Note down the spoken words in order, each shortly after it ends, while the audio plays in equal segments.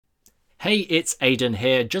Hey, it's Aidan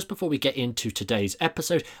here. Just before we get into today's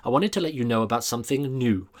episode, I wanted to let you know about something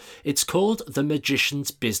new. It's called the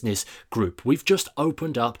Magician's Business Group. We've just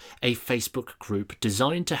opened up a Facebook group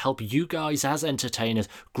designed to help you guys as entertainers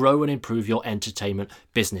grow and improve your entertainment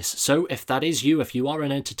business. So if that is you, if you are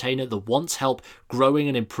an entertainer that wants help growing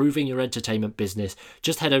and improving your entertainment business,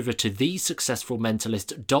 just head over to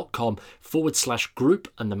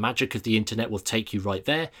thesuccessfulmentalist.com/group and the magic of the internet will take you right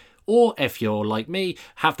there. Or if you're like me,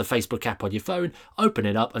 have the Facebook app on your phone, open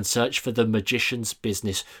it up and search for the Magician's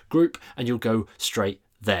Business Group and you'll go straight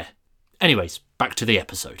there. Anyways, back to the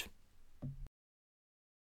episode.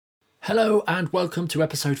 Hello and welcome to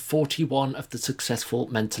episode 41 of the Successful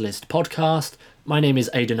Mentalist podcast. My name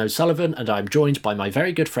is Aidan O'Sullivan and I'm joined by my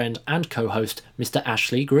very good friend and co-host, Mr.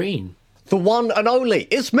 Ashley Green. The one and only,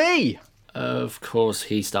 it's me! Of course,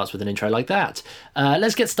 he starts with an intro like that.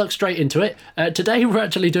 Let's get stuck straight into it. Today, we're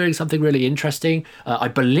actually doing something really interesting. I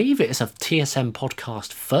believe it's a TSM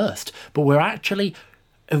podcast first, but we're actually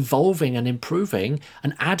evolving and improving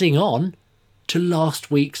and adding on to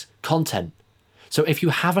last week's content. So if you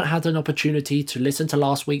haven't had an opportunity to listen to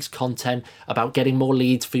last week's content about getting more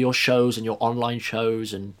leads for your shows and your online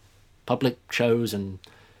shows and public shows and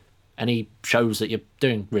any shows that you're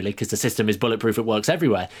doing, really, because the system is bulletproof, it works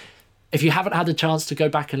everywhere. If you haven't had a chance to go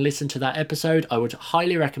back and listen to that episode, I would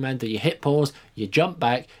highly recommend that you hit pause, you jump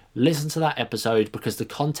back, listen to that episode, because the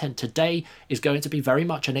content today is going to be very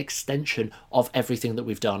much an extension of everything that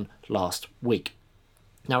we've done last week.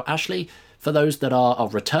 Now, Ashley, for those that are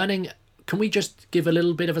returning, can we just give a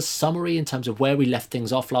little bit of a summary in terms of where we left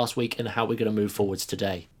things off last week and how we're going to move forwards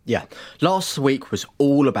today? Yeah, last week was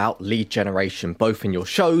all about lead generation, both in your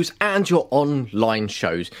shows and your online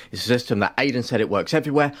shows. It's a system that Aidan said it works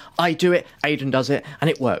everywhere. I do it, Aidan does it, and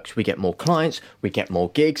it works. We get more clients, we get more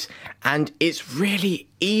gigs, and it's really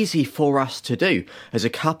easy for us to do. There's a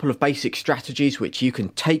couple of basic strategies which you can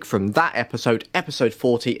take from that episode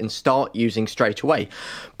 40, and start using straight away.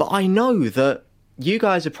 But I know that you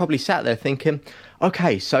guys are probably sat there thinking,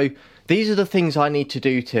 okay, so these are the things I need to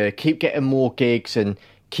do to keep getting more gigs and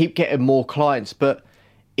keep getting more clients, but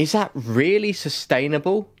is that really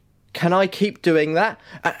sustainable? Can I keep doing that?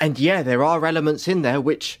 And yeah, there are elements in there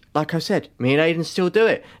which, like I said, me and Aidan still do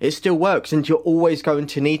it. It still works, and you're always going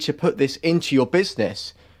to need to put this into your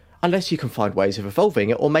business unless you can find ways of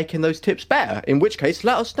evolving it or making those tips better, in which case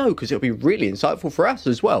let us know, because it'll be really insightful for us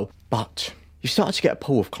as well. But you started to get a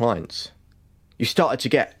pool of clients. You started to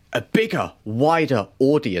get a bigger, wider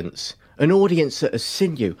audience. An audience that has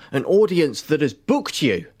seen you, an audience that has booked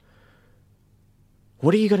you.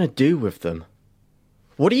 What are you going to do with them?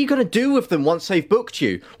 What are you going to do with them once they've booked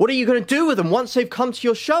you? What are you going to do with them once they've come to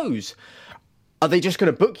your shows? Are they just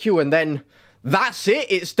going to book you and then that's it?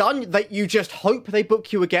 It's done? That you just hope they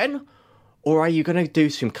book you again? Or are you going to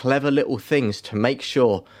do some clever little things to make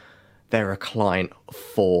sure they're a client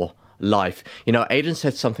for life? You know, Aidan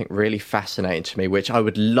said something really fascinating to me, which I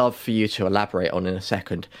would love for you to elaborate on in a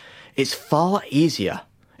second. It's far easier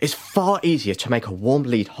to make a warm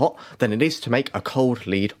lead hot than it is to make a cold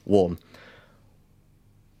lead warm.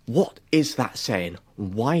 What is that saying?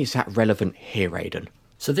 Why is that relevant here, Aidan?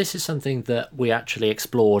 So this is something that we actually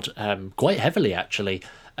explored quite heavily, actually,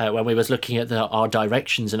 when we was looking at our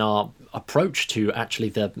directions and our approach to actually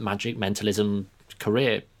the magic mentalism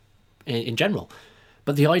career in general.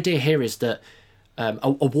 But the idea here is that a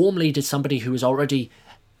warm lead is somebody who has already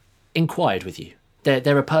inquired with you.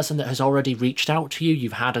 They're a person that has already reached out to you,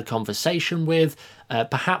 you've had a conversation with,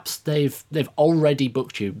 perhaps they've already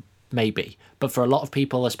booked you, maybe. But for a lot of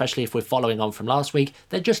people, especially if we're following on from last week,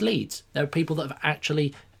 they're just leads. They're people that are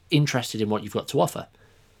actually interested in what you've got to offer.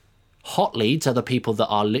 Hot leads are the people that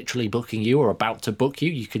are literally booking you or about to book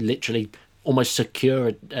you. You can literally almost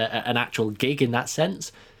secure an actual gig in that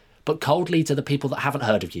sense. But cold leads are the people that haven't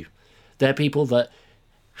heard of you. They're people that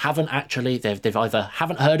they've either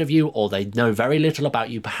haven't heard of you or they know very little about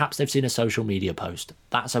you. Perhaps they've seen a social media post.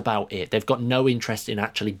 That's about it. They've got no interest in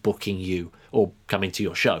actually booking you or coming to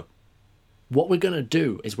your show. What we're going to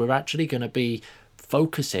do is we're actually going to be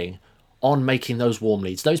focusing on making those warm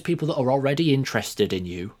leads, those people that are already interested in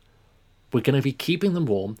you. We're going to be keeping them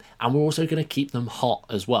warm, and we're also going to keep them hot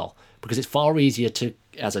as well, because it's far easier to,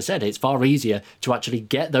 as I said, it's far easier to actually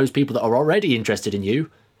get those people that are already interested in you,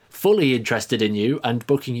 fully interested in you and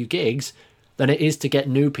booking you gigs, than it is to get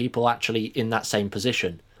new people actually in that same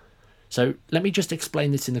position. So let me just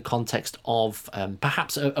explain this in the context of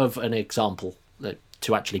perhaps of an example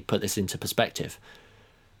to actually put this into perspective.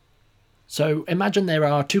 So imagine there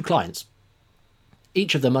are two clients.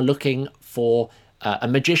 Each of them are looking for a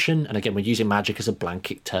magician, and again, we're using magic as a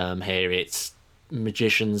blanket term here. It's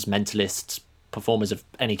magicians, mentalists, performers of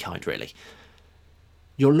any kind, really.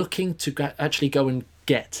 You're looking to actually go and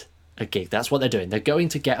get a gig. That's what they're doing. They're going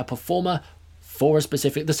to get a performer for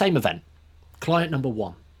the same event. Client number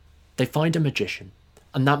one. They find a magician,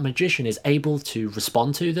 and that magician is able to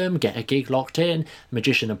respond to them, get a gig locked in. The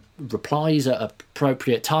magician replies at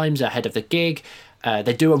appropriate times ahead of the gig.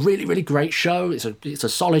 They do a really, really great show. It's a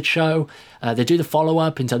solid show. They do the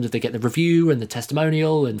follow-up in terms of they get the review and the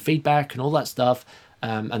testimonial and feedback and all that stuff,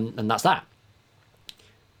 and that's that.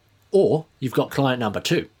 Or you've got client number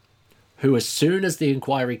two, who as soon as the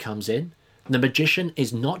inquiry comes in, the magician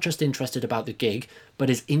is not just interested about the gig, but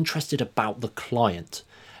is interested about the client,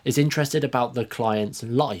 is interested about the client's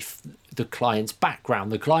life, the client's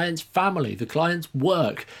background, the client's family, the client's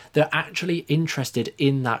work. They're actually interested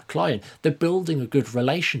in that client. They're building a good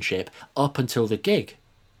relationship up until the gig.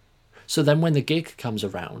 So then when the gig comes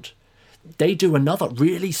around, they do another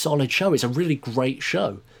really solid show. It's a really great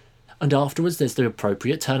show. And afterwards, there's the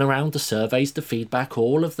appropriate turnaround, the surveys, the feedback,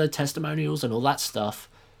 all of the testimonials and all that stuff.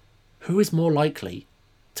 Who is more likely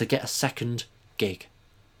to get a second gig?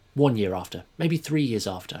 1 year after, maybe 3 years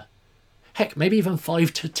after. Heck, maybe even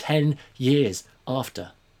 5 to 10 years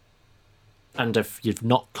after. And if you've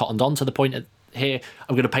not cottoned on to the point here,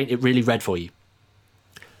 I'm going to paint it really red for you.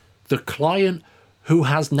 The client who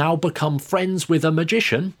has now become friends with a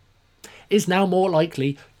magician is now more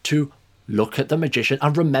likely to look at the magician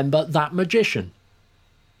and remember that magician.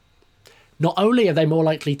 Not only are they more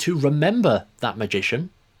likely to remember that magician,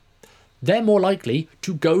 they're more likely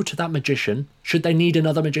to go to that magician should they need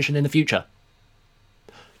another magician in the future.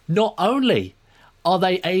 Not only are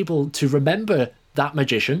they able to remember that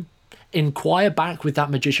magician, inquire back with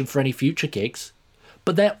that magician for any future gigs,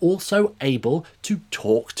 but they're also able to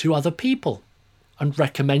talk to other people and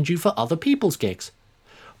recommend you for other people's gigs.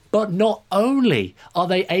 But not only are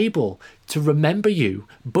they able to remember you,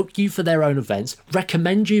 book you for their own events,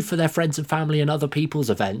 recommend you for their friends and family and other people's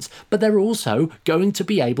events, but they're also going to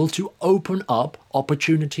be able to open up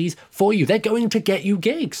opportunities for you. They're going to get you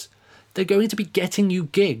gigs. They're going to be getting you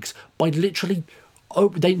gigs by literally,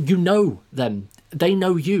 you know them. They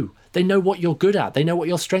know you. They know what you're good at. They know what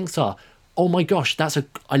your strengths are. Oh my gosh,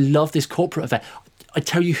 I love this corporate event. I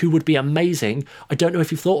tell you who would be amazing. I don't know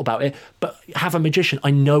if you've thought about it, but have a magician.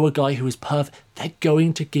 I know a guy who is perfect. They're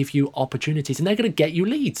going to give you opportunities and they're going to get you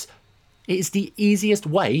leads. It's the easiest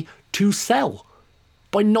way to sell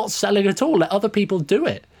by not selling at all. Let other people do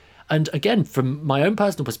it. And again, from my own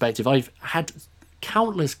personal perspective, I've had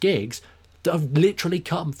countless gigs that have literally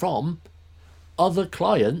come from other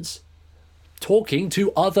clients talking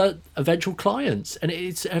to other eventual clients. And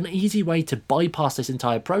it's an easy way to bypass this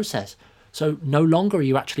entire process. So no longer are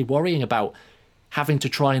you actually worrying about having to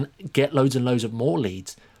try and get loads and loads of more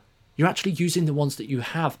leads. You're actually using the ones that you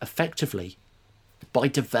have effectively by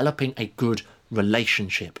developing a good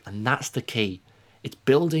relationship. And that's the key. It's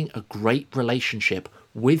building a great relationship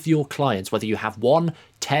with your clients, whether you have 1,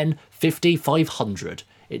 10, 50, 500.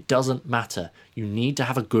 It doesn't matter. You need to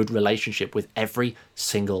have a good relationship with every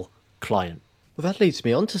single client. Well, that leads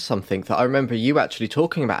me on to something that I remember you actually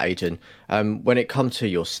talking about, Aidan. When it comes to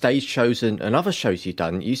your stage shows and other shows you've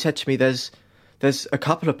done, you said to me there's a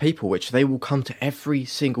couple of people which they will come to every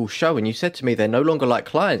single show. And you said to me they're no longer like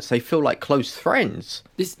clients. They feel like close friends.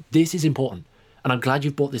 This is important. And I'm glad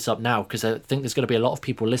you've brought this up now, because I think there's going to be a lot of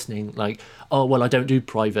people listening like, oh, well, I don't do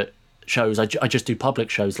private shows. I just do public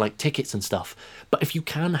shows like tickets and stuff. But if you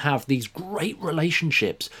can have these great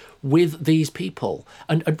relationships with these people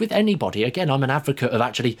and with anybody, again, I'm an advocate of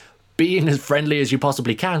actually being as friendly as you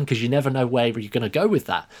possibly can, because you never know where you're going to go with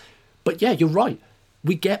that. But yeah, you're right.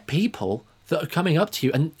 We get people that are coming up to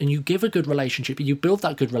you and you give a good relationship and you build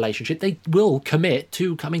that good relationship. They will commit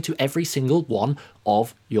to coming to every single one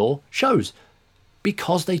of your shows,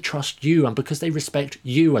 because they trust you and because they respect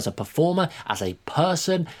you as a performer, as a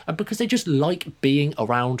person, and because they just like being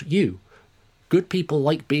around you. Good people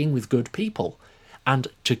like being with good people. And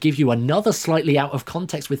to give you another slightly out of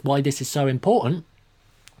context with why this is so important,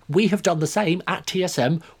 we have done the same at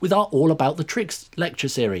TSM with our All About the Tricks lecture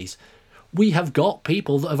series. We have got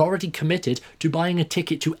people that have already committed to buying a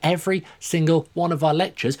ticket to every single one of our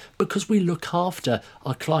lectures because we look after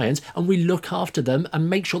our clients and we look after them and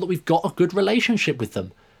make sure that we've got a good relationship with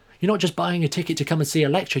them. You're not just buying a ticket to come and see a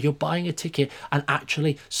lecture, you're buying a ticket and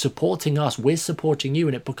actually supporting us. We're supporting you,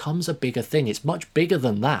 and it becomes a bigger thing. It's much bigger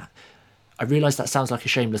than that. I realise that sounds like a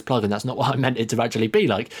shameless plug and that's not what I meant it to actually be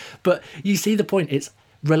like. But you see the point. It's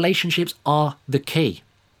relationships are the key.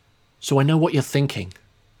 So I know what you're thinking.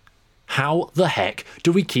 How the heck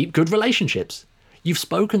do we keep good relationships? You've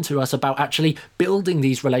spoken to us about actually building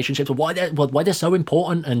these relationships, why they're so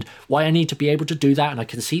important and why I need to be able to do that. And I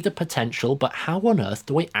can see the potential, but how on earth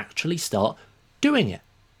do I actually start doing it?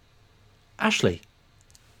 Ashley,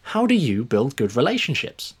 how do you build good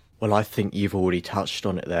relationships? Well, I think you've already touched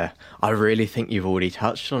on it there. I really think you've already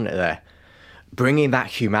touched on it there. Bringing that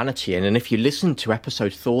humanity in, and if you listen to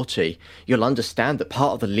episode 40, you'll understand that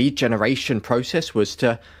part of the lead generation process was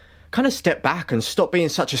to kind of step back and stop being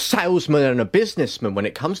such a salesman and a businessman when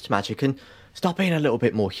it comes to magic and start being a little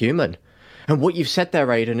bit more human. And what you've said there,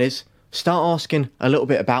 Aidan, is start asking a little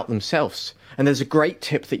bit about themselves. And there's a great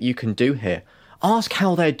tip that you can do here. Ask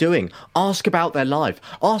how they're doing. Ask about their life.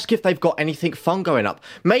 Ask if they've got anything fun going up.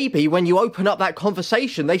 Maybe when you open up that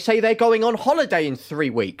conversation, they say they're going on holiday in 3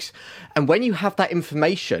 weeks. And when you have that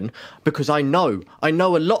information, because I know a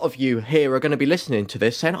lot of you here are going to be listening to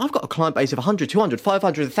this saying, I've got a client base of 100, 200,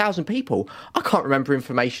 500, 1,000 people. I can't remember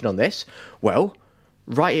information on this. Well,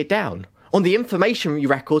 write it down. On the information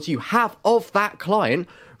records you have of that client,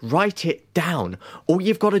 write it down. All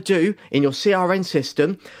you've got to do in your CRM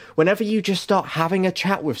system, whenever you just start having a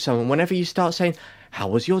chat with someone, whenever you start saying, how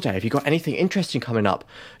was your day? Have you got anything interesting coming up?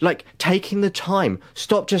 Like taking the time,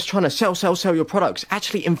 stop just trying to sell your products,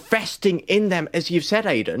 actually investing in them, as you've said,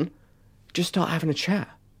 Aidan. Just start having a chat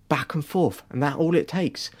back and forth, and that's all it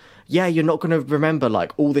takes. Yeah, you're not going to remember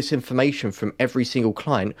like all this information from every single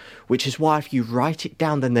client, which is why if you write it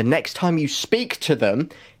down, then the next time you speak to them,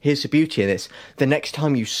 here's the beauty of this, the next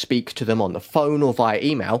time you speak to them on the phone or via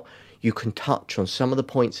email, you can touch on some of the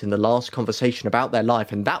points in the last conversation about their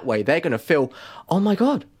life, and that way they're going to feel, oh my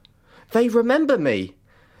God, they remember me.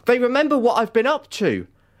 They remember what I've been up to.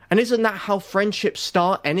 And isn't that how friendships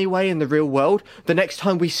start anyway in the real world? The next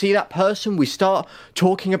time we see that person, we start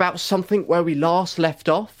talking about something where we last left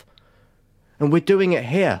off. And we're doing it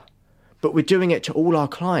here, but we're doing it to all our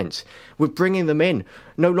clients. We're bringing them in.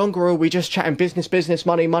 No longer are we just chatting business,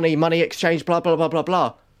 money exchange, blah, blah, blah, blah,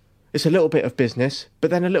 blah. It's a little bit of business,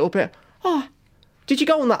 but then a little bit, did you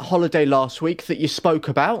go on that holiday last week that you spoke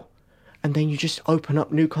about? And then you just open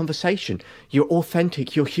up new conversation. You're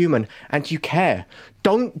authentic, you're human, and you care.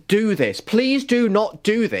 Don't do this. Please do not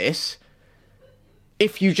do this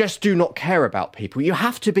if you just do not care about people. You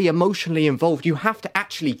have to be emotionally involved. You have to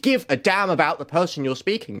actually give a damn about the person you're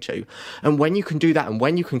speaking to. And when you can do that, and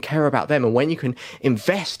when you can care about them, and when you can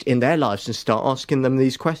invest in their lives and start asking them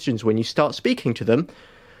these questions when you start speaking to them,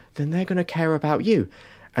 then they're going to care about you.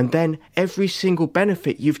 And then every single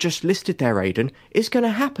benefit you've just listed there, Aidan, is going to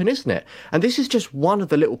happen, isn't it? And this is just one of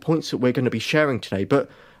the little points that we're going to be sharing today. But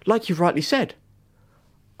like you've rightly said,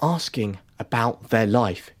 asking about their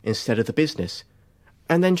life instead of the business.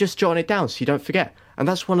 And then just jotting it down so you don't forget. And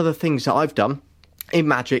that's one of the things that I've done in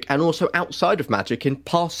magic and also outside of magic in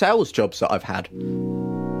past sales jobs that I've had.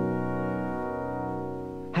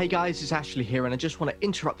 Hey guys, it's Ashley here, and I just want to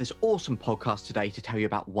interrupt this awesome podcast today to tell you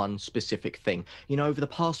about one specific thing. You know, over the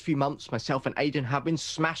past few months, myself and Aidan have been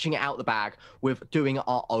smashing it out the bag with doing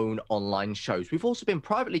our own online shows. We've also been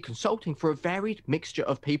privately consulting for a varied mixture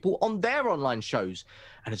of people on their online shows.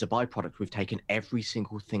 And as a byproduct, we've taken every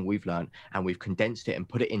single thing we've learned and we've condensed it and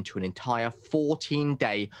put it into an entire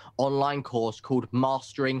 14-day online course called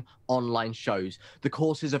Mastering Online Shows. The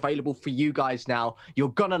course is available for you guys now. You're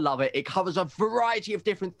gonna love it. It covers a variety of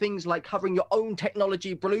different things like covering your own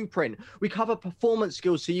technology blueprint. We cover performance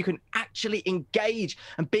skills so you can actually engage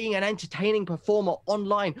and being an entertaining performer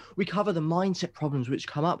online. We cover the mindset problems which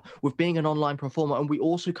come up with being an online performer, and we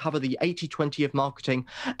also cover the 80-20 of marketing,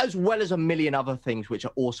 as well as a million other things which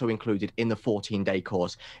are also included in the 14-day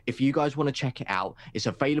course. If you guys want to check it out, it's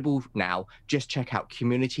available now. Just check out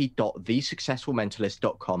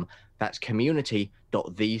community.thesuccessfulmentalist.com. That's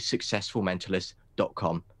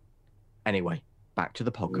community.thesuccessfulmentalist.com. Anyway, back to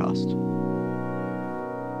the podcast.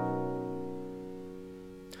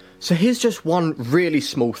 So here's just one really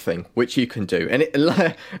small thing which you can do. And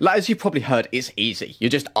as you probably heard, it's easy. You're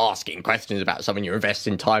just asking questions about someone, you're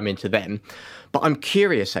investing time into them. But I'm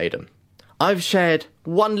curious, Aidan. I've shared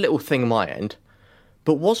one little thing on my end,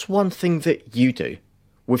 but what's one thing that you do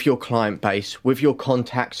with your client base, with your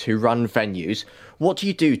contacts who run venues? What do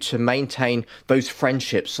you do to maintain those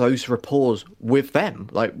friendships, those rapports with them?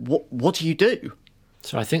 Like, what do you do?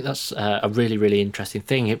 So I think that's a really, really interesting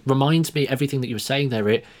thing. It reminds me, everything that you were saying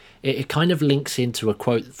there, it kind of links into a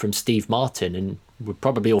quote from Steve Martin, and we're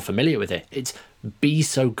probably all familiar with it. It's, be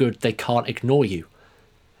so good they can't ignore you.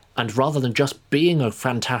 And rather than just being a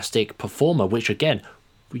fantastic performer, which again,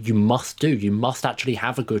 you must do, you must actually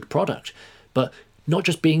have a good product, but not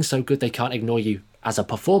just being so good they can't ignore you as a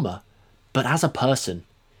performer, but as a person.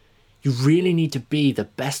 You really need to be the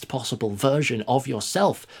best possible version of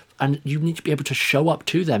yourself, and you need to be able to show up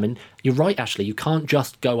to them. And you're right, Ashley, you can't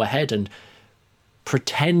just go ahead and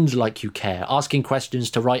pretend like you care, asking questions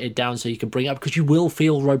to write it down so you can bring it up, because you will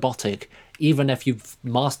feel robotic, even if you've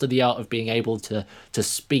mastered the art of being able to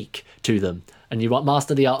speak to them and you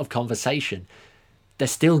master the art of conversation. They're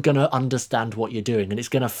still going to understand what you're doing, and it's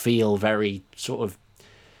going to feel very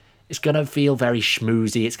it's going to feel very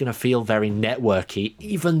schmoozy, it's going to feel very networky,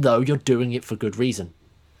 even though you're doing it for good reason.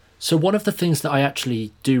 So one of the things that I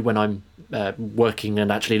actually do when I'm working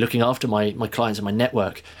and actually looking after my clients and my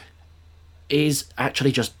network is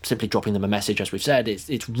actually just simply dropping them a message. As we've said,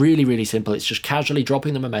 it's really, really simple. It's just casually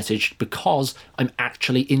dropping them a message because I'm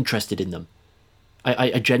actually interested in them.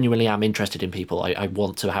 I genuinely am interested in people. I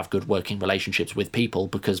want to have good working relationships with people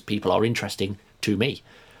because people are interesting to me.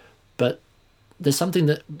 But there's something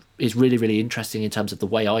that is really, really interesting in terms of the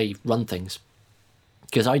way I run things,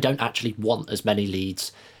 because I don't actually want as many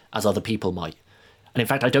leads as other people might. And in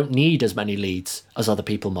fact, I don't need as many leads as other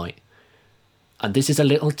people might. And this is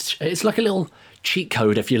it's like a little cheat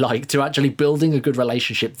code, if you like, to actually building a good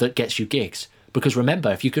relationship that gets you gigs. Because remember,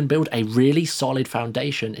 if you can build a really solid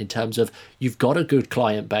foundation in terms of you've got a good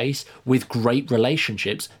client base with great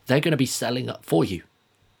relationships, they're going to be selling up for you.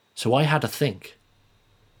 So I had to think,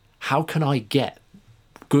 how can I get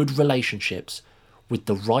good relationships with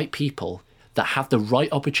the right people that have the right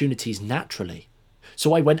opportunities naturally?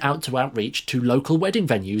 So I went out to outreach to local wedding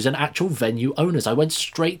venues and actual venue owners. I went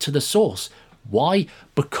straight to the source. Why?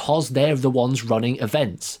 Because they're the ones running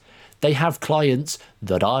events. They have clients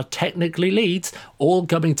that are technically leads all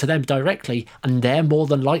coming to them directly, and they're more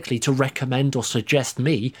than likely to recommend or suggest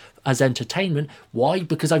me as entertainment. Why?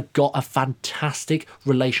 Because I've got a fantastic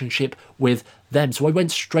relationship with them. So I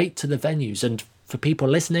went straight to the venues. And for people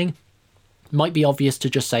listening, it might be obvious to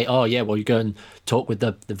just say, oh yeah, well, you go and talk with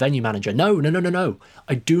the venue manager. No.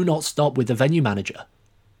 I do not stop with the venue manager.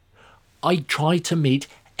 I try to meet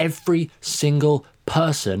every single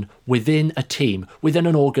person within a team, within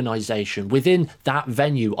an organization, within that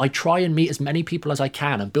venue. I try and meet as many people as I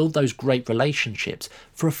can and build those great relationships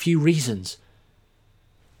for a few reasons.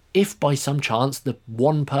 If by some chance the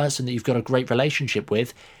one person that you've got a great relationship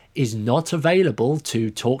with is not available to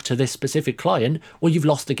talk to this specific client, well, you've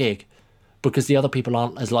lost a gig because the other people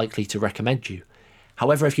aren't as likely to recommend you.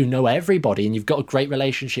 However, if you know everybody and you've got a great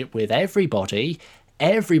relationship with everybody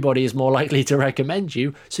is more likely to recommend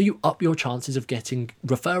you, so you up your chances of getting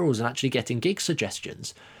referrals and actually getting gig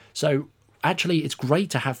suggestions. So actually, it's great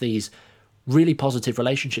to have these really positive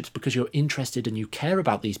relationships because you're interested and you care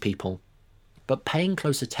about these people. But paying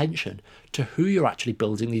close attention to who you're actually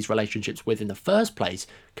building these relationships with in the first place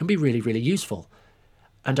can be really, really useful.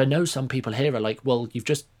 And I know some people here are like, well, you've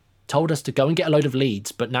just told us to go and get a load of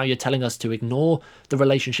leads, but now you're telling us to ignore the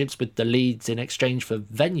relationships with the leads in exchange for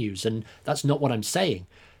venues, and that's not what I'm saying.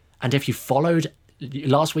 And if you followed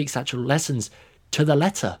last week's actual lessons to the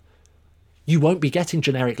letter, you won't be getting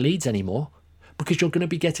generic leads anymore because you're going to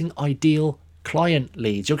be getting ideal client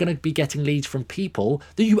leads. You're going to be getting leads from people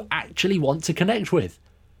that you actually want to connect with.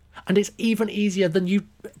 And it's even easier than you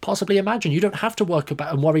possibly imagine. You don't have to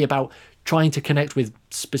worry about trying to connect with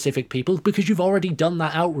specific people because you've already done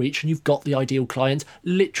that outreach and you've got the ideal client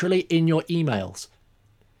literally in your emails.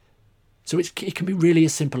 So it can be really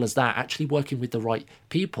as simple as that, actually working with the right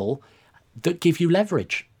people that give you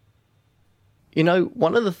leverage. You know,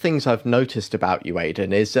 one of the things I've noticed about you,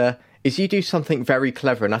 Aidan, is you do something very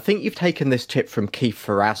clever. And I think you've taken this tip from Keith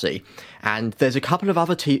Ferrazzi. And there's a couple of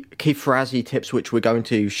other Keith Ferrazzi tips which we're going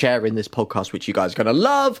to share in this podcast, which you guys are going to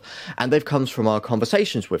love. And they've come from our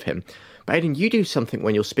conversations with him. But Aidan, you do something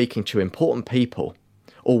when you're speaking to important people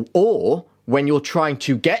or when you're trying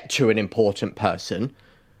to get to an important person.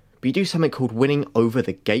 But you do something called winning over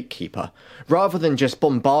the gatekeeper. Rather than just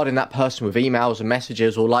bombarding that person with emails and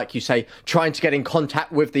messages, or like you say, trying to get in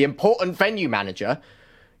contact with the important venue manager,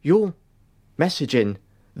 you're messaging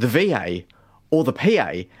the VA or the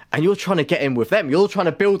PA and you're trying to get in with them. You're trying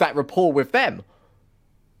to build that rapport with them.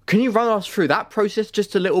 Can you run us through that process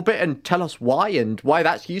just a little bit and tell us why and why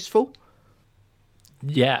that's useful?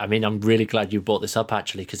 Yeah, I mean, I'm really glad you brought this up,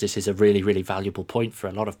 actually, because this is a really, really valuable point for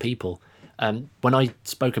a lot of people. When I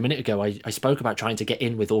spoke a minute ago, I spoke about trying to get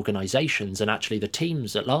in with organisations and actually the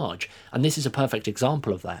teams at large. And this is a perfect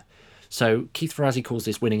example of that. So Keith Ferrazzi calls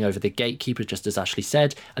this winning over the gatekeeper, just as Ashley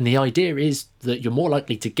said. And the idea is that you're more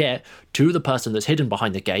likely to get to the person that's hidden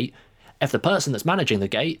behind the gate if the person that's managing the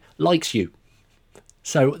gate likes you.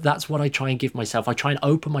 So that's what I try and give myself. I try and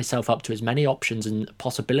open myself up to as many options and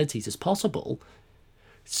possibilities as possible,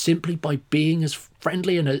 simply by being as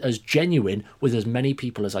friendly and as genuine with as many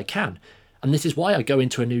people as I can. And this is why I go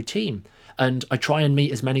into a new team and I try and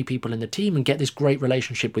meet as many people in the team and get this great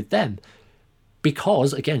relationship with them.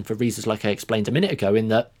 Because, again, for reasons like I explained a minute ago, in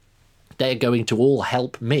that they're going to all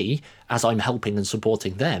help me as I'm helping and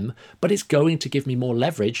supporting them, but it's going to give me more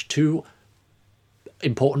leverage to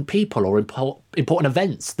important people or important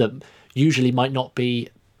events that usually might not be,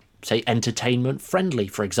 say, entertainment friendly,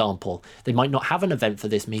 for example. They might not have an event for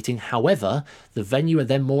this meeting. However, the venue are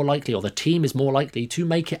then more likely, or the team is more likely to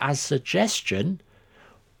make it as suggestion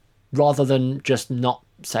rather than just not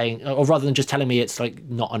saying, or rather than just telling me it's like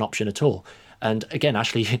not an option at all. And again,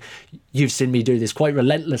 Ashley, you've seen me do this quite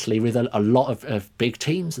relentlessly with a lot of big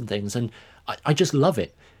teams and things. And I just love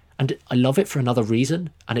it. And I love it for another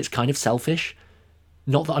reason. And it's kind of selfish.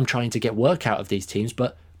 Not that I'm trying to get work out of these teams,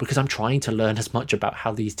 but because I'm trying to learn as much about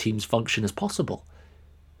how these teams function as possible.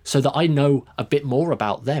 So that I know a bit more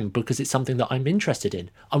about them because it's something that I'm interested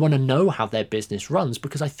in. I want to know how their business runs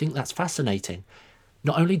because I think that's fascinating.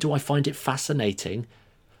 Not only do I find it fascinating,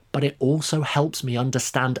 but it also helps me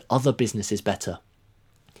understand other businesses better.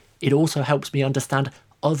 It also helps me understand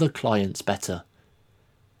other clients better.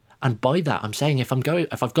 And by that, I'm saying if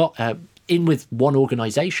I've got in with one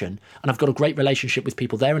organization and I've got a great relationship with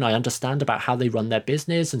people there and I understand about how they run their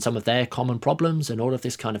business and some of their common problems and all of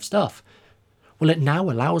this kind of stuff, well, it now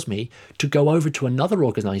allows me to go over to another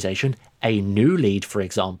organization, a new lead, for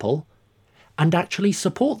example, and actually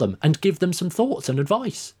support them and give them some thoughts and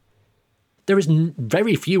advice. There is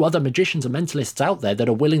very few other magicians and mentalists out there that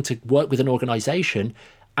are willing to work with an organization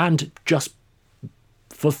and just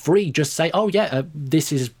for free just say, oh yeah,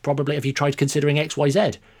 this is probably, have you tried considering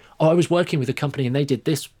XYZ? Oh, I was working with a company and they did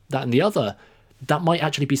this, that and the other. That might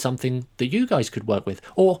actually be something that you guys could work with.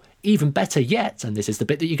 Or even better yet, and this is the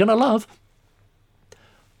bit that you're going to love,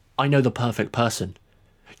 I know the perfect person.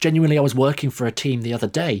 Genuinely, I was working for a team the other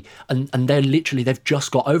day and they've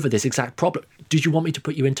just got over this exact problem. Did you want me to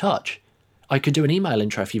put you in touch? I could do an email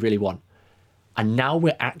intro if you really want. And now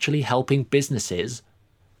we're actually helping businesses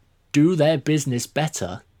do their business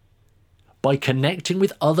better by connecting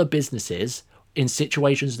with other businesses in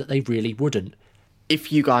situations that they really wouldn't.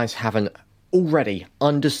 If you guys haven't already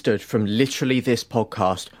understood from literally this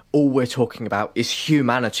podcast, all we're talking about is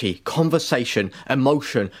humanity, conversation,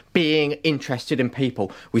 emotion, being interested in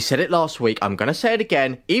people. We said it last week. I'm going to say it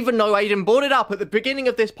again, even though Aidan brought it up at the beginning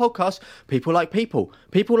of this podcast. People like people.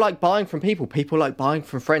 People like buying from people. People like buying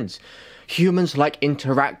from friends. Humans like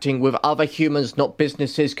interacting with other humans, not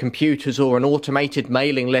businesses, computers, or an automated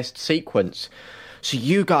mailing list sequence. So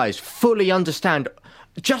you guys fully understand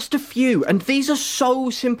just a few, and these are so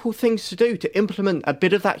simple things to do to implement a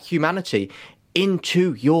bit of that humanity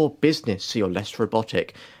into your business so you're less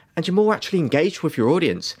robotic and you're more actually engaged with your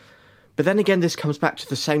audience. But then again, this comes back to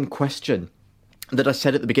the same question that I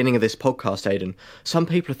said at the beginning of this podcast, Aidan. Some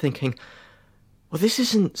people are thinking, well, this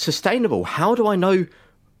isn't sustainable. How do I know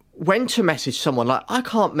when to message someone? Like, I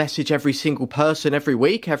can't message every single person every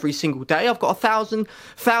week, every single day. I've got 1,000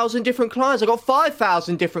 different clients. I've got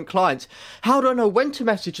 5,000 different clients. How do I know when to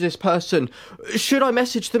message this person? Should I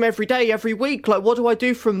message them every day, every week? Like, what do I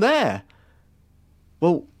do from there?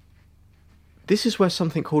 Well, this is where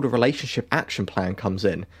something called a relationship action plan comes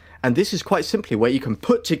in. And this is quite simply where you can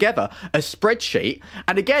put together a spreadsheet.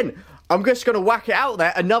 And again, I'm just going to whack it out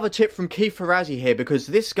there. Another tip from Keith Ferrazzi here, because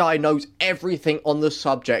this guy knows everything on the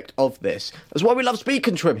subject of this. That's why we love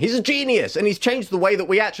speaking to him. He's a genius, and he's changed the way that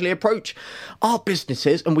we actually approach our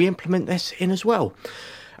businesses, and we implement this in as well.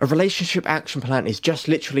 A relationship action plan is just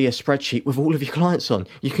literally a spreadsheet with all of your clients on.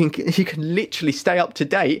 You can literally stay up to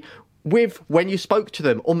date with when you spoke to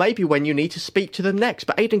them, or maybe when you need to speak to them next.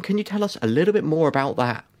 But Aidan, can you tell us a little bit more about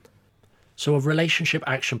that? So a relationship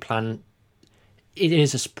action plan, it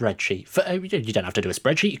is a spreadsheet. You don't have to do a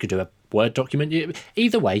spreadsheet. You could do a Word document.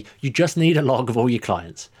 Either way, you just need a log of all your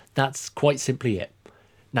clients. That's quite simply it.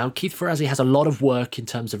 Now, Keith Ferrazzi has a lot of work in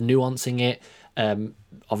terms of nuancing it.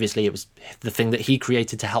 Obviously, it was the thing that he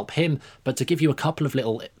created to help him. But to give you a couple of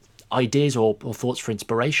little ideas or thoughts for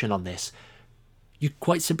inspiration on this, you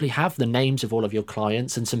quite simply have the names of all of your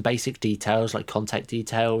clients and some basic details like contact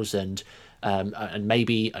details and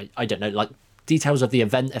maybe, I don't know, like details of the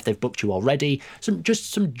event if they've booked you already. Some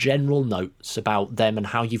general notes about them and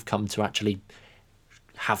how you've come to actually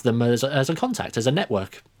have them as a contact, as a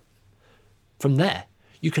network. From there,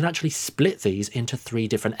 you can actually split these into 3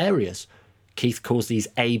 different areas. Keith calls these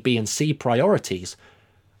A, B, and C priorities.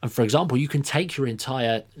 And for example, you can take your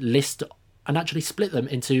entire list and actually split them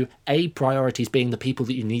into A priorities being the people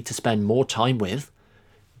that you need to spend more time with,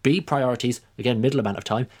 B priorities, again, middle amount of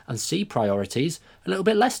time, and C priorities, a little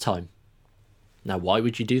bit less time. Now, why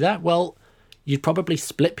would you do that? Well, you'd probably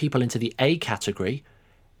split people into the A category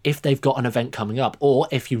if they've got an event coming up, or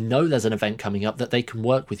if you know there's an event coming up that they can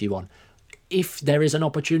work with you on. If there is an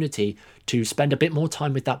opportunity to spend a bit more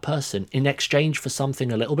time with that person in exchange for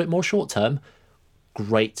something a little bit more short term,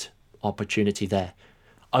 great opportunity there.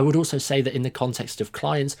 I would also say that in the context of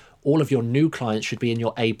clients, all of your new clients should be in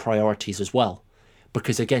your A priorities as well.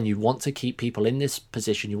 Because again, you want to keep people in this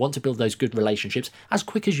position. You want to build those good relationships as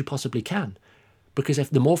quick as you possibly can. Because if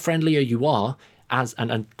the more friendlier you are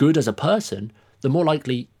and good as a person, the more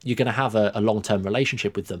likely you're going to have a long-term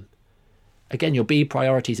relationship with them. Again, your B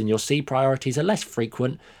priorities and your C priorities are less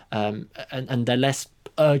frequent and they're less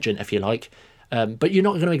urgent, if you like, but you're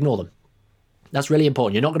not going to ignore them. That's really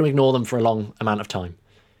important. You're not going to ignore them for a long amount of time.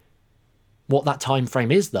 What that time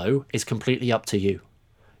frame is, though, is completely up to you.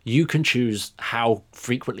 You can choose how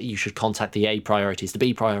frequently you should contact the A priorities, the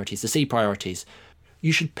B priorities, the C priorities.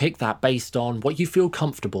 You should pick that based on what you feel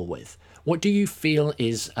comfortable with. What do you feel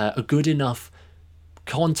is a good enough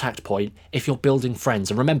contact point if you're building friends?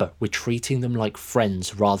 And remember, we're treating them like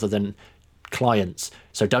friends rather than clients.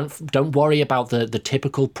 So don't worry about the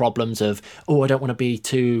typical problems of, oh, I don't want to be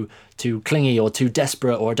too clingy or too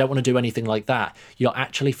desperate, or I don't want to do anything like that. You're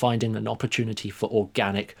actually finding an opportunity for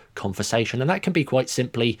organic conversation, and that can be quite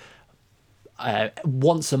simply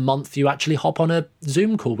once a month you actually hop on a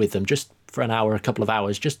Zoom call with them just for an hour, a couple of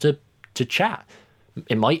hours, just to chat.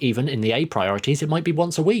 It might even, in the A priorities, it might be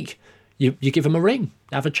once a week. You give them a ring,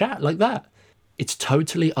 have a chat like that. It's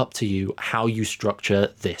totally up to you how you structure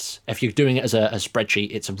this. If you're doing it as a spreadsheet,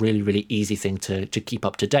 it's a really, really easy thing to keep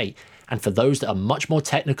up to date. And for those that are much more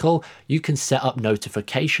technical, you can set up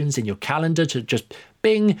notifications in your calendar to just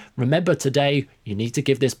bing, remember today you need to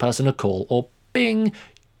give this person a call, or bing,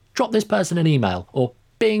 drop this person an email, or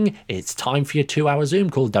bing, it's time for your 2-hour Zoom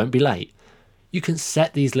call, don't be late. You can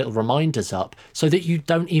set these little reminders up so that you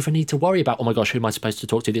don't even need to worry about, oh my gosh, who am I supposed to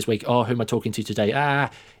talk to this week? Oh, who am I talking to today?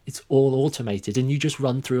 It's all automated, and you just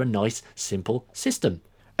run through a nice, simple system.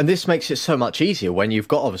 And this makes it so much easier when you've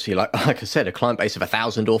got, obviously, like I said, a client base of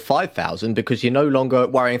 1,000 or 5,000, because you're no longer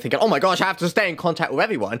worrying, thinking, oh my gosh, I have to stay in contact with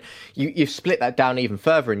everyone. You've split that down even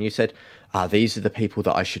further, and you said, these are the people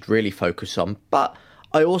that I should really focus on. But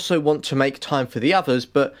I also want to make time for the others,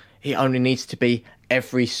 but it only needs to be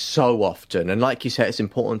every so often. And like you said, it's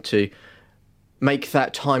important to make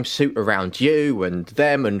that time suit around you and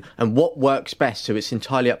them and what works best. So it's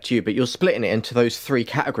entirely up to you, but you're splitting it into those 3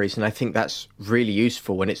 categories. And I think that's really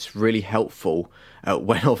useful, and it's really helpful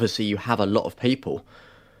when obviously you have a lot of people.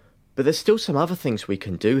 But there's still some other things we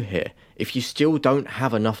can do here. If you still don't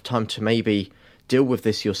have enough time to maybe deal with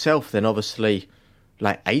this yourself, then obviously,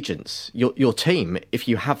 like agents, your team, if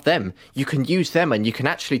you have them, you can use them, and you can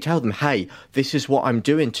actually tell them, hey, this is what I'm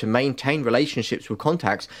doing to maintain relationships with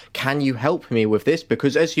contacts. Can you help me with this?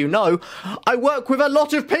 Because as you know, I work with a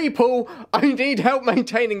lot of people. I need help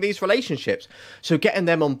maintaining these relationships. So getting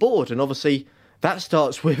them on board, and obviously that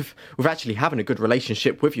starts with actually having a good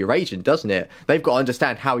relationship with your agent, doesn't it? They've got to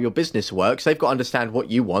understand how your business works. They've got to understand what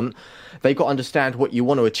you want. They've got to understand what you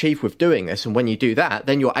want to achieve with doing this. And when you do that,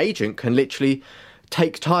 then your agent can literally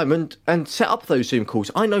take time and set up those Zoom calls.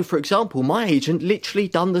 I know, for example, my agent literally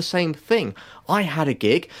done the same thing. I had a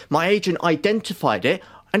gig, my agent identified it,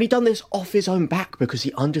 and he done this off his own back because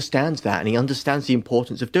he understands that, and he understands the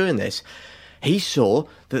importance of doing this. He saw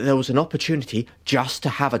that there was an opportunity just to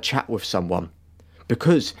have a chat with someone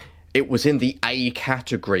because it was in the A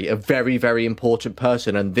category, a very, very important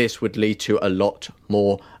person, and this would lead to a lot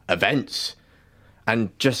more events.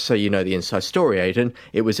 And just so you know the inside story, Aidan,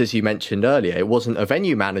 it was, as you mentioned earlier, it wasn't a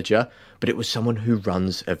venue manager, but it was someone who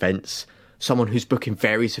runs events, someone who's booking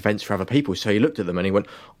various events for other people. So he looked at them and he went,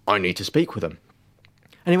 I need to speak with them.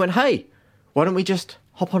 And he went, hey, why don't we just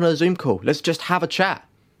hop on a Zoom call? Let's just have a chat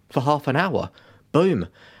for half an hour. Boom.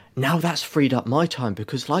 Now that's freed up my time,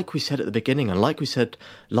 because like we said at the beginning and like we said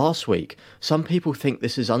last week, some people think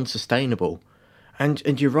this is unsustainable.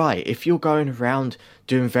 And you're right, if you're going around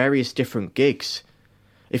doing various different gigs,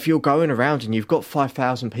 if you're going around and you've got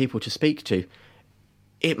 5,000 people to speak to,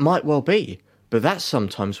 it might well be. But that's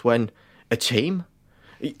sometimes when a team,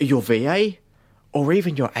 your VA, or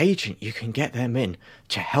even your agent, you can get them in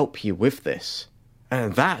to help you with this.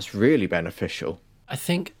 And that's really beneficial. I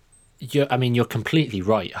think you're completely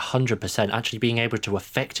right, 100%. Actually being able to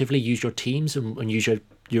effectively use your teams and use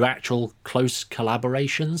your actual close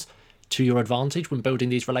collaborations to your advantage when building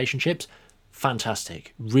these relationships,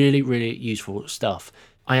 fantastic. Really, really useful stuff.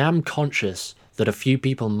 I am conscious that a few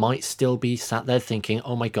people might still be sat there thinking,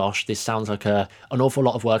 oh my gosh, this sounds like an awful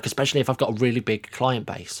lot of work, especially if I've got a really big client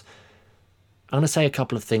base. I'm going to say a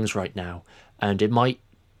couple of things right now, and it might,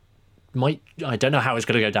 I don't know how it's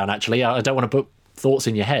going to go down actually. I don't want to put thoughts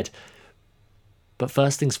in your head. But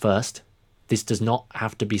first things first, this does not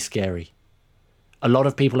have to be scary. A lot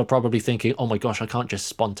of people are probably thinking, oh my gosh, I can't just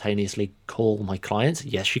spontaneously call my clients.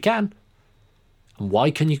 Yes, you can. And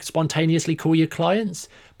why can you spontaneously call your clients?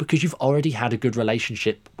 Because you've already had a good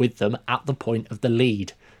relationship with them at the point of the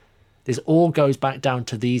lead. This all goes back down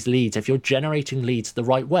to these leads. If you're generating leads the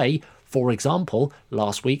right way, for example,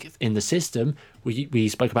 last week in the system, we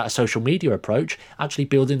spoke about a social media approach, actually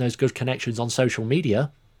building those good connections on social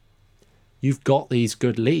media. You've got these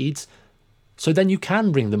good leads. So then you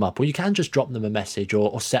can ring them up, or you can just drop them a message,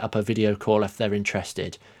 or set up a video call if they're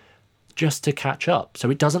interested, just to catch up. So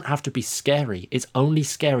it doesn't have to be scary. It's only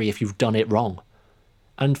scary if you've done it wrong.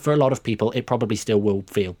 And for a lot of people, it probably still will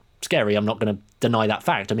feel scary. I'm not going to deny that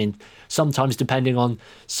fact. I mean, sometimes depending on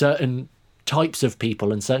certain types of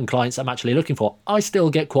people and certain clients I'm actually looking for, I still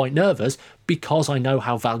get quite nervous because I know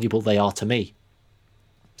how valuable they are to me.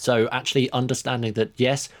 So actually understanding that,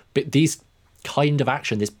 yes, but these kind of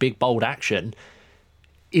action, this big, bold action,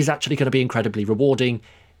 is actually going to be incredibly rewarding,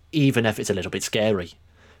 even if it's a little bit scary.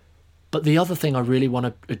 But the other thing I really want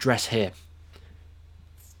to address here,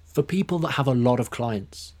 for people that have a lot of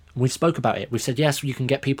clients, we spoke about it. We've said, yes, you can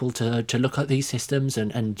get people to look at these systems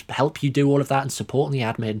and help you do all of that and support the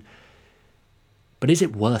admin. But is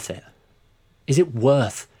it worth it? Is it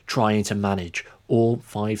worth trying to manage all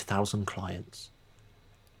 5,000 clients?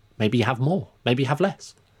 Maybe you have more, maybe you have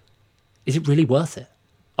less. Is it really worth it?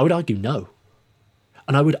 I would argue no.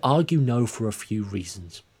 And I would argue no for a few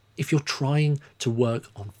reasons. If you're trying to work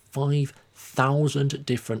on 5,000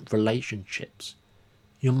 different relationships,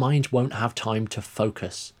 your mind won't have time to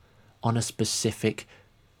focus on a specific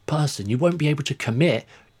person. You won't be able to commit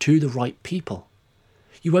to the right people.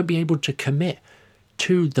 You won't be able to commit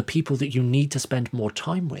to the people that you need to spend more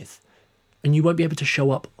time with. And you won't be able to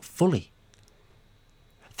show up fully.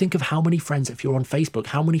 Think of how many friends, if you're on Facebook,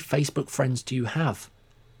 how many Facebook friends do you have?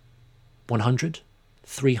 100?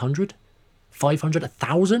 300? 500?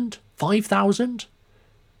 1,000? 5,000?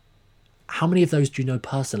 How many of those do you know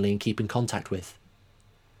personally and keep in contact with?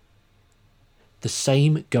 The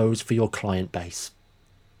same goes for your client base.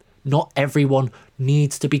 Not everyone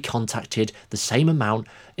needs to be contacted the same amount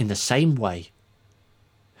in the same way.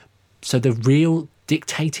 So the real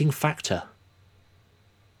dictating factor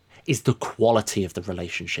is the quality of the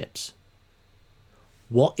relationships.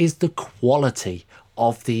 What is the quality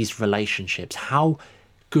of these relationships? How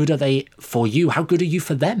good are they for you? How good are you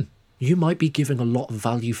for them? You might be giving a lot of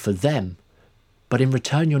value for them, but in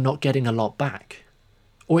return, you're not getting a lot back.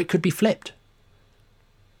 Or it could be flipped.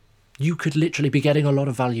 You could literally be getting a lot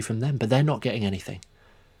of value from them, but they're not getting anything.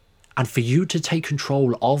 And for you to take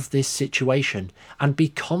control of this situation and be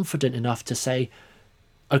confident enough to say,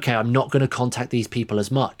 okay, I'm not going to contact these people as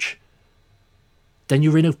much, then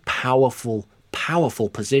you're in a powerful, powerful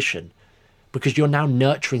position, because you're now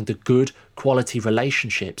nurturing the good quality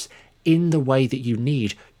relationships in the way that you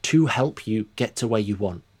need to help you get to where you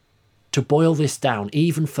want. To boil this down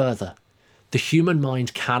even further, the human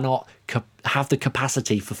mind cannot have the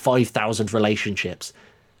capacity for 5,000 relationships.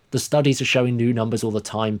 The studies are showing new numbers all the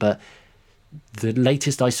time, but the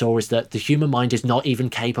latest I saw is that the human mind is not even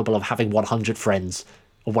capable of having 100 friends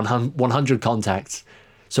or 100 contacts.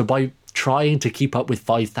 So by trying to keep up with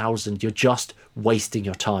 5,000, you're just wasting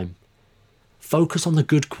your time. Focus on the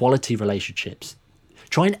good quality relationships.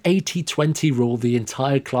 Try an 80-20 rule the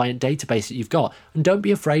entire client database that you've got. And don't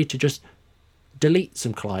be afraid to just delete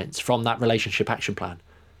some clients from that relationship action plan.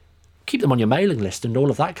 Keep them on your mailing list and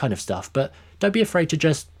all of that kind of stuff. But don't be afraid to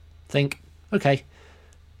just think, okay,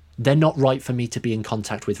 they're not right for me to be in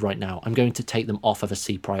contact with right now. I'm going to take them off of a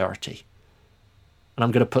C priority. And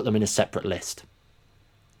I'm going to put them in a separate list.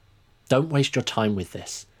 Don't waste your time with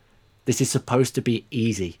this. This is supposed to be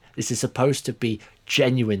easy. This is supposed to be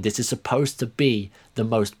genuine. This is supposed to be the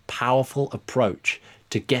most powerful approach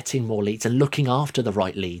to getting more leads and looking after the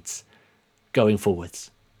right leads going forwards.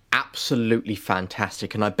 Absolutely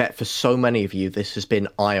fantastic. And I bet for so many of you, this has been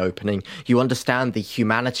eye-opening. You understand the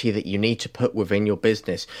humanity that you need to put within your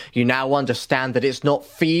business. You now understand that it's not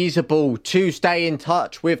feasible to stay in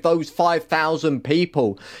touch with those 5,000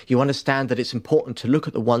 people. You understand that it's important to look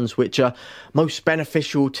at the ones which are most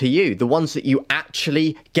beneficial to you, the ones that you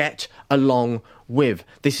actually get along with.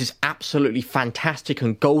 This is absolutely fantastic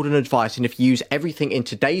and golden advice. And if you use everything in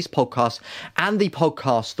today's podcast and the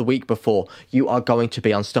podcast the week before, you are going to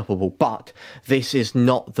be unstoppable. But this is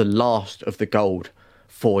not the last of the gold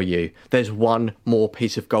for you. There's one more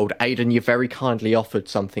piece of gold. Aidan, you very kindly offered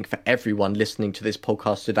something for everyone listening to this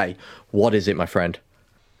podcast today. What is it, my friend?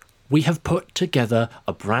 We have put together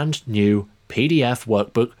a brand new PDF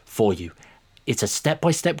workbook for you. It's a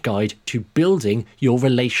step-by-step guide to building your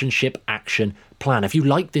relationship action plan. If you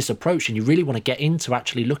like this approach and you really want to get into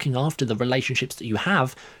actually looking after the relationships that you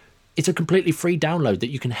have, it's a completely free download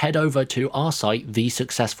that you can head over to our site,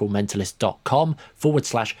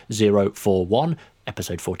 thesuccessfulmentalist.com/041,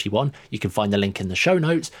 episode 41. You can find the link in the show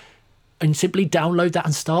notes and simply download that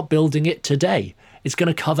and start building it today. It's going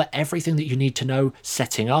to cover everything that you need to know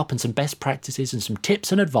setting up and some best practices and some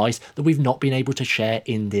tips and advice that we've not been able to share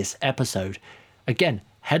in this episode. Again,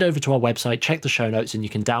 head over to our website, check the show notes, and you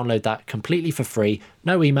can download that completely for free.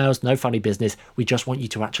 No emails, no funny business. We just want you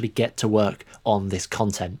to actually get to work on this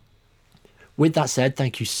content. With that said,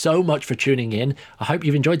 thank you so much for tuning in. I hope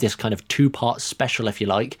you've enjoyed this kind of two-part special, if you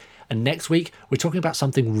like. And next week, we're talking about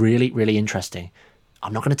something really, really interesting.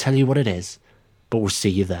 I'm not going to tell you what it is, but we'll see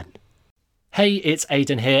you then. Hey, it's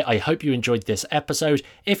Aidan here. I hope you enjoyed this episode.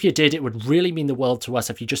 If you did, it would really mean the world to us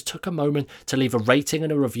if you just took a moment to leave a rating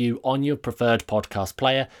and a review on your preferred podcast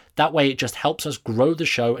player. That way, it just helps us grow the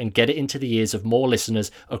show and get it into the ears of more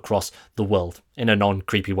listeners across the world in a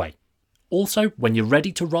non-creepy way. Also, when you're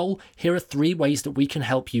ready to roll, here are 3 ways that we can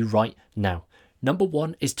help you right now. Number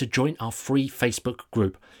 1 is to join our free Facebook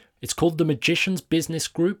group. It's called the Magician's Business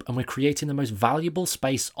Group, and we're creating the most valuable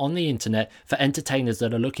space on the internet for entertainers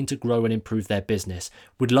that are looking to grow and improve their business.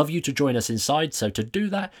 We'd love you to join us inside, so to do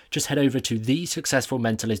that, just head over to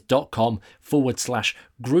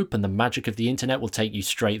thesuccessfulmentalist.com/group and the magic of the internet will take you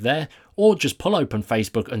straight there, or just pull open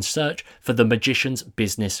Facebook and search for the Magician's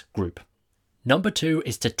Business Group. Number 2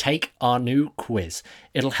 is to take our new quiz.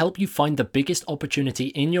 It'll help you find the biggest opportunity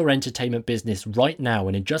in your entertainment business right now,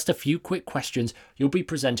 and in just a few quick questions, you'll be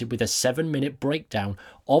presented with a 7-minute breakdown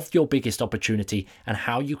of your biggest opportunity and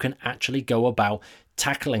how you can actually go about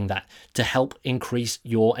tackling that to help increase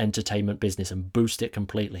your entertainment business and boost it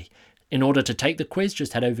completely. In order to take the quiz,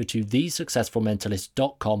 just head over to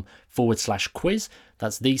thesuccessfulmentalist.com/quiz.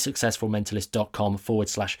 That's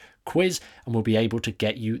thesuccessfulmentalist.com/quiz, and we'll be able to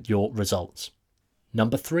get you your results.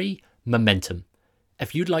 Number 3, momentum.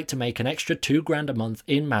 If you'd like to make an extra $2,000 a month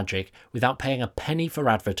in magic without paying a penny for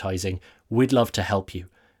advertising, we'd love to help you.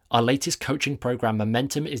 Our latest coaching program,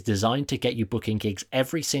 Momentum, is designed to get you booking gigs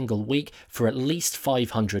every single week for at least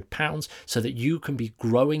 £500 so that you can be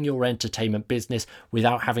growing your entertainment business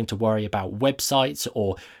without having to worry about websites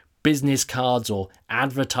or business cards or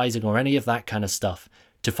advertising or any of that kind of stuff.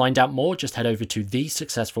 To find out more, just head over to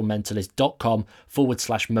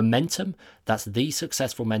thesuccessfulmentalist.com/momentum. That's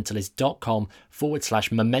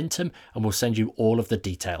thesuccessfulmentalist.com/momentum, and we'll send you all of the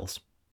details.